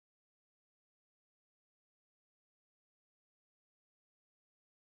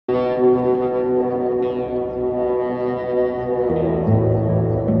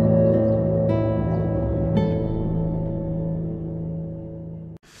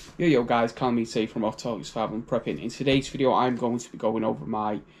Yo guys, call me Say from Off Talks 5 and Prepping. In today's video I'm going to be going over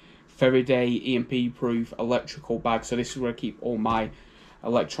my Faraday EMP Proof electrical bag. So this is where I keep all my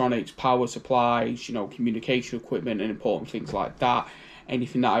electronics, power supplies, communication equipment and important things like that.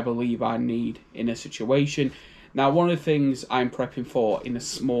 Anything that I believe I need in a situation. Now one of the things I'm prepping for in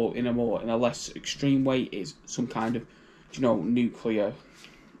a less extreme way is some kind of nuclear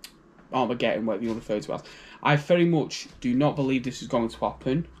Armageddon, whatever you want to refer to as. I very much do not believe this is going to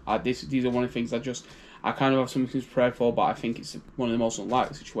happen. These are one of the things I kind of have something to prepare for, but I think it's one of the most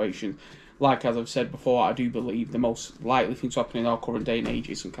unlikely situations. Like as I've said before, I do believe the most likely thing to happen in our current day and age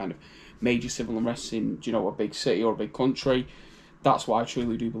is some kind of major civil unrest in a big city or a big country. That's what I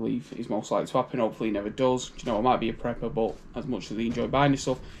truly do believe is most likely to happen. Hopefully it never does. I might be a prepper, but as much as I enjoy buying this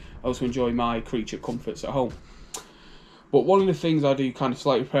stuff, I also enjoy my creature comforts at home. But one of the things I do kind of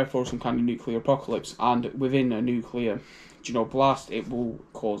slightly prepare for is some kind of nuclear apocalypse, and within a nuclear, blast, it will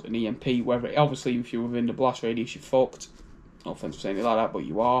cause an EMP. Obviously, if you're within the blast radius, you're fucked. No offense for saying it like that, but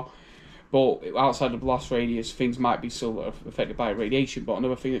you are. But outside the blast radius, things might be still affected by radiation. But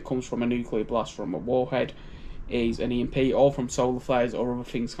another thing that comes from a nuclear blast from a warhead is an EMP, or from solar flares or other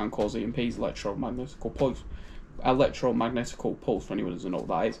things can cause EMPs, electromagnetic pulse. For anyone who doesn't know what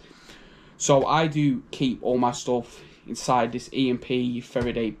that is. So I do keep all my stuff inside this EMP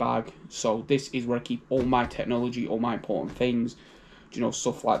Faraday bag. So this is where I keep all my technology, all my important things,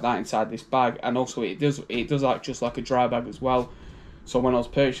 stuff like that inside this bag. And also it does act just like a dry bag as well. So when I was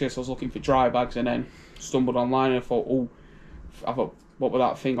purchasing this, I was looking for dry bags and then stumbled online and I thought, what was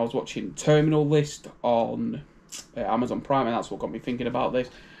that thing? I was watching Terminal List on Amazon Prime, and that's what got me thinking about this.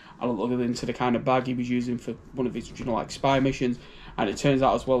 I looked into the kind of bag he was using for one of his, like spy missions, and it turns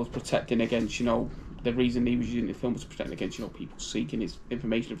out as well as protecting against, the reason he was using the film was to protect against, people seeking his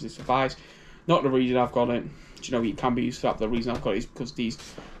information of this device. Not the reason I've got it. It can be used for that. But the reason I've got it is because these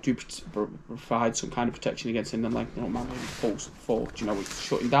do provide some kind of protection against an electromagnetic pulse for, it's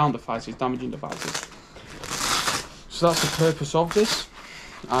shutting down devices, damaging devices. So that's the purpose of this.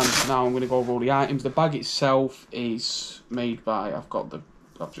 And now I'm going to go over all the items. The bag itself is made by, Hyundai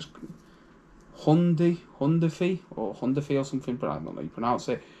or something, but I don't know how you pronounce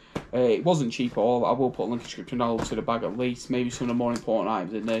it. It wasn't cheap at all. I will put a link in the description below to the bag at least. Maybe some of the more important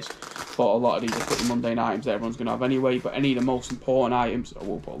items in this, but a lot of these are pretty mundane items that everyone's going to have anyway. But any of the most important items, I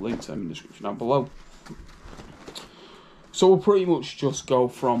will put a link to them in the description down below. So we'll pretty much just go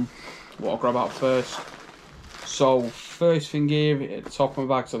from what I'll grab out first. So first thing here at the top of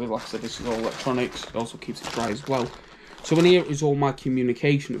my bag, so like I said, this is all electronics. It also keeps it dry as well. So in here is all my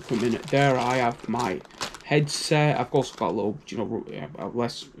communication equipment. There I have my headset. I've also got a little, a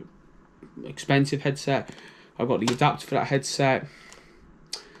less expensive headset. I've got the adapter for that headset.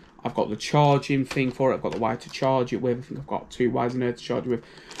 I've got the charging thing for it. I've got the wire to charge it with. I think I've got 2 wires in there to charge it with.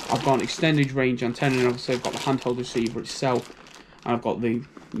 I've got an extended range antenna, and obviously I've got the handheld receiver itself. And I've got the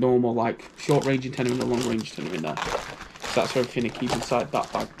normal, short range antenna and the long range antenna in there. So that's everything I keep inside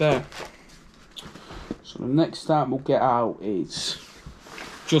that bag there. So the next item we'll get out is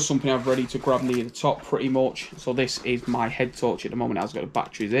just something I've ready to grab near the top pretty much. So this is my head torch at the moment. It has got the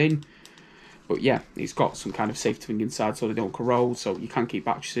batteries in. But yeah, it's got some kind of safety thing inside so they don't corrode. So you can keep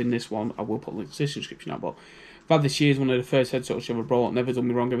batteries in this one. I will put a link to this description out. But I've had this year as one of the first head torches I've ever brought. Never done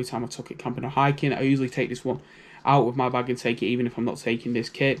me wrong every time I took it camping or hiking. I usually take this one out of my bag and take it even if I'm not taking this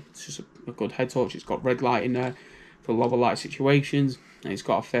kit. It's just a good head torch. It's got red light in there for lower light situations. And it's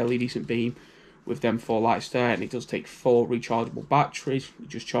got a fairly decent beam with them 4 lights there, and it does take 4 rechargeable batteries. You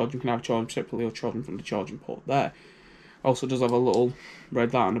just charge them, can either charge them separately or charge them from the charging port there. Also does have a little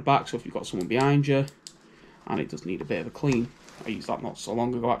red light on the back, so if you've got someone behind you, and it does need a bit of a clean. I used that not so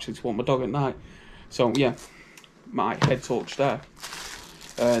long ago actually to walk my dog at night. So yeah, my head torch there.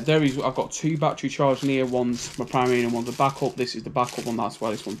 I've got 2 battery chargers in here. One's my primary and one's a backup. This is the backup one, that's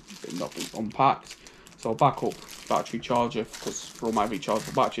why this one's not been unpacked. So backup battery charger, because for all my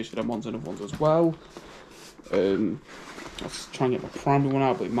rechargeable batteries for them ones and other ones as well. I was trying to get my primary one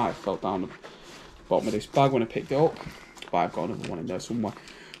out, but it might have fell down the bottom of this bag when I picked it up. But I've got another one in there somewhere.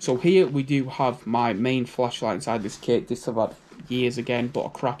 So here we do have my main flashlight inside this kit. This I've had years again, but a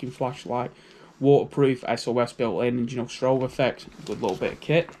cracking flashlight. Waterproof, SOS built in, and strobe effect. Good little bit of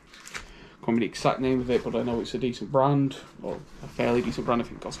kit. Can't remember the exact name of it, but I know it's a decent brand, or a fairly decent brand. I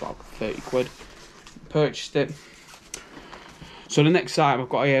think it costs about 30 quid. Purchased it. So the next item I've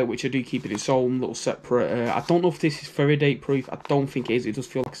got here, which I do keep in its own little separate, I don't know if this is Faraday proof. I don't think it is. It does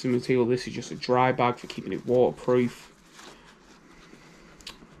feel like some material. This is just a dry bag for keeping it waterproof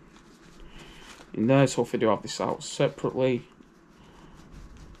in there. So if I do have this out separately,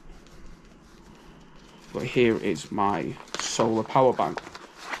 but here is my solar power bank.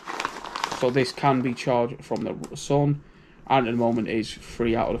 So this can be charged from the sun, and at the moment is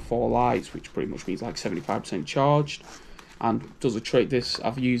 3 out of the 4 lights, which pretty much means like 75% charged, and does a trick. This,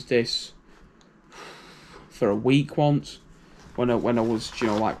 I've used this for a week once when I was, you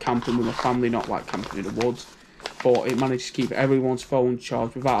know, like camping with my family, not like camping in the woods, but it managed to keep everyone's phone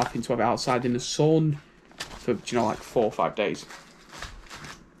charged without having to have it outside in the sun for, you know, like 4 or 5 days.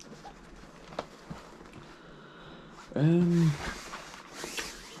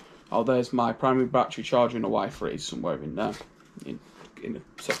 Oh, there's my primary battery charger and a Wi-Fi is somewhere in there, in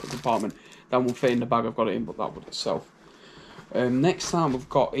a separate compartment. That won't fit in the bag I've got it in, but that would itself. Next time we've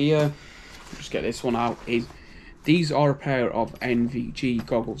got here, just get this one out, is these are a pair of NVG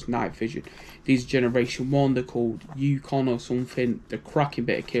goggles, night vision. These are generation 1, they're called Yukon or something. They're cracking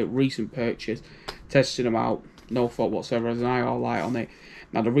bit of kit, recent purchase, testing them out, no fault whatsoever, as an IR light on it.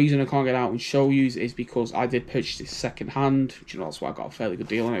 Now the reason I can't get out and show you is because I did purchase this second hand. You know, that's why I got a fairly good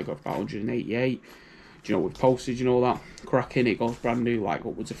deal on it. I got about 188. You know, with postage and all that cracking, it goes brand new, like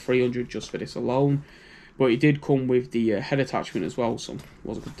upwards of 300 just for this alone. But it did come with the head attachment as well, so it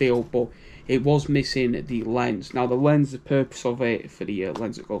was a good deal. But it was missing the lens. Now the lens, the purpose of it for the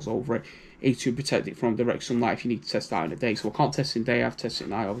lens that goes over it is to protect it from direct sunlight if you need to test that in the day. So I can't test it in day, I've tested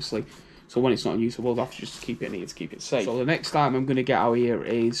it at night obviously. So when it's not in use, I will have to just keep it in here to keep it safe. So the next item I'm going to get out here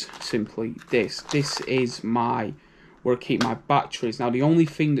is simply this. This is where I keep my batteries. Now the only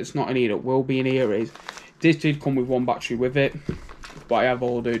thing that's not in here that will be in here is, this did come with 1 battery with it, but I have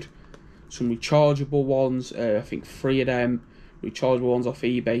ordered some rechargeable ones, I think 3 of them, rechargeable ones off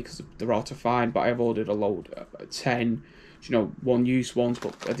eBay because they're hard to find, but I have ordered a load, 10, you know, one-use ones,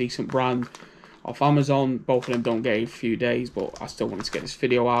 but a decent brand, off Amazon. Both of them don't get a few days, but I still wanted to get this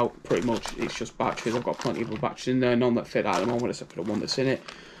video out. Pretty much it's just batteries. I've got plenty of batteries in there, none that fit at the moment except for the one that's in it,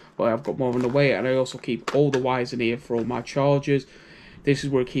 but I've got more on the way. And I also keep all the wires in here for all my chargers. This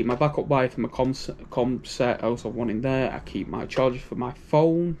is where I keep my backup wire for my com set. I also have one in there. I keep my charger for my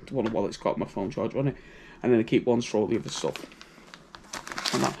phone, the one well, it's got my phone charger on it, and then I keep ones for all the other stuff.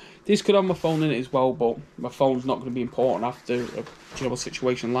 And that. This could have my phone in it as well, but my phone's not going to be important after a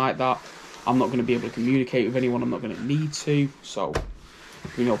situation like that. I'm not going to be able to communicate with anyone. I'm not going to need to, so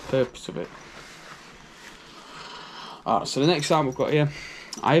there's no purpose of it. Alright, so the next item we've got here,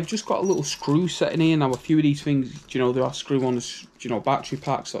 I have just got a little screw set in here. Now a few of these things, you know, there are screw on the, you know, battery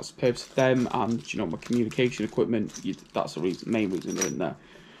packs. That's the purpose of them, and you know, my communication equipment. That's the main reason they're in there.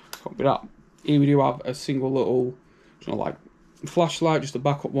 Copy that. Here we do have a single little, you know, like flashlight, just a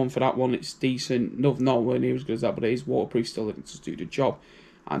backup one for that one. It's decent, not near as good as that, but it is waterproof still. It does do the job,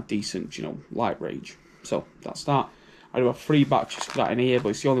 and decent, you know, light range. So that's that. I do have 3 batteries for that in here, but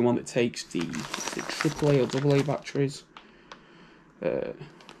it's the only one that takes the AAA or AA batteries.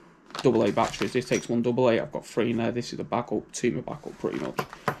 AA batteries. This takes 1 AA. I've got 3 in there. This is the backup to my backup pretty much.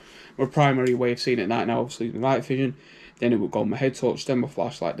 My primary way of seeing it at night now, obviously, the night vision. Then it would go on my head torch, then my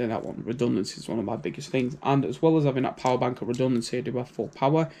flashlight, then that one. Redundancy is one of my biggest things. And as well as having that power bank of redundancy, I do have full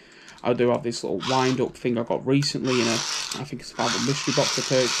power. I do have this little wind-up thing I got recently in I think it's about a mystery box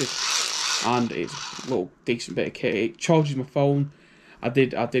I purchased. And it's a little decent bit of kit. It charges my phone. I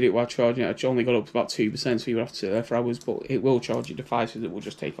did it while charging it. I only got up to about 2%, so you would have to sit there for hours, but it will charge your devices. It will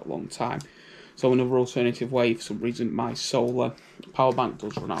just take a long time. So another alternative way, for some reason, my solar power bank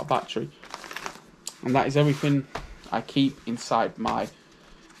does run out of battery. And that is everything I keep inside my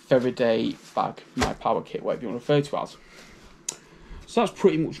Faraday bag, my power kit, whatever you want to refer to as. So that's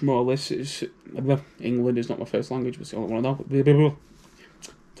pretty much more or less. England is not my first language, but it's the only one I know.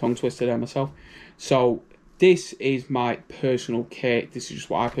 Tongue twister there myself. So this is my personal kit. This is just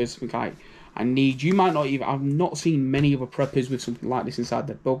what I personally think I need. You might not even, I've not seen many other preppers with something like this inside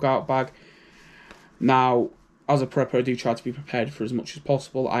their bug out bag. Now, as a prepper, I do try to be prepared for as much as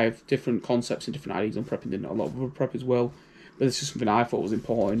possible. I have different concepts and different ideas on prepping than a lot of other preppers will. But this is something I thought was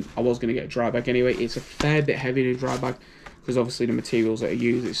important. I was going to get a dry bag anyway. It's a fair bit heavier in a dry bag, because obviously the materials that I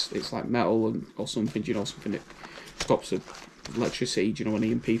use, it's like metal or something, you know, something that stops the electricity, you know, an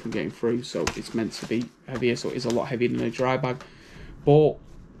EMP from getting through. So it's meant to be heavier, so it is a lot heavier than a dry bag. But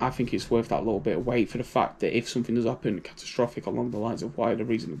I think it's worth that little bit of weight for the fact that if something does happen catastrophic along the lines of why the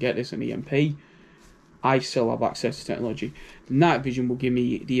reason to get this, an EMP, I still have access to technology. The night vision will give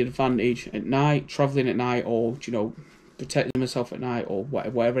me the advantage at night, travelling at night, or, you know, protecting myself at night, or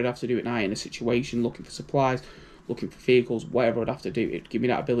whatever I'd have to do at night in a situation, looking for supplies, looking for vehicles, whatever I'd have to do. It'd give me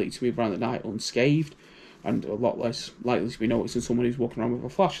that ability to move around at night unscathed, and a lot less likely to be noticed than someone who's walking around with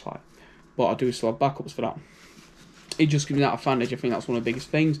a flashlight. But I do still have backups for that. It just gives me that advantage. I think that's one of the biggest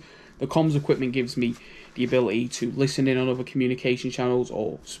things. The comms equipment gives me the ability to listen in on other communication channels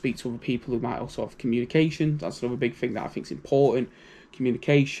or speak to other people who might also have communication. That's another big thing that I think is important.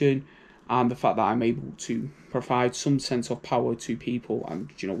 Communication. and the fact that I'm able to provide some sense of power to people and,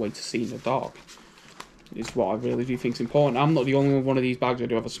 you know, way to see in the dark is what I really do think is important. I'm not the only one of these bags. I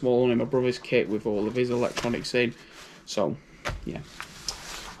do have a small one in my brother's kit with all of his electronics in. So, yeah,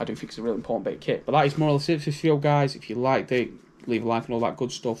 I do think it's a really important bit of kit. But that is more or less it for this video, guys. If you liked it, leave a like and all that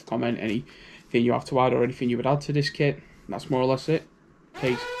good stuff. Comment anything you have to add or anything you would add to this kit. That's more or less it.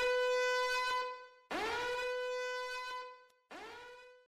 Peace.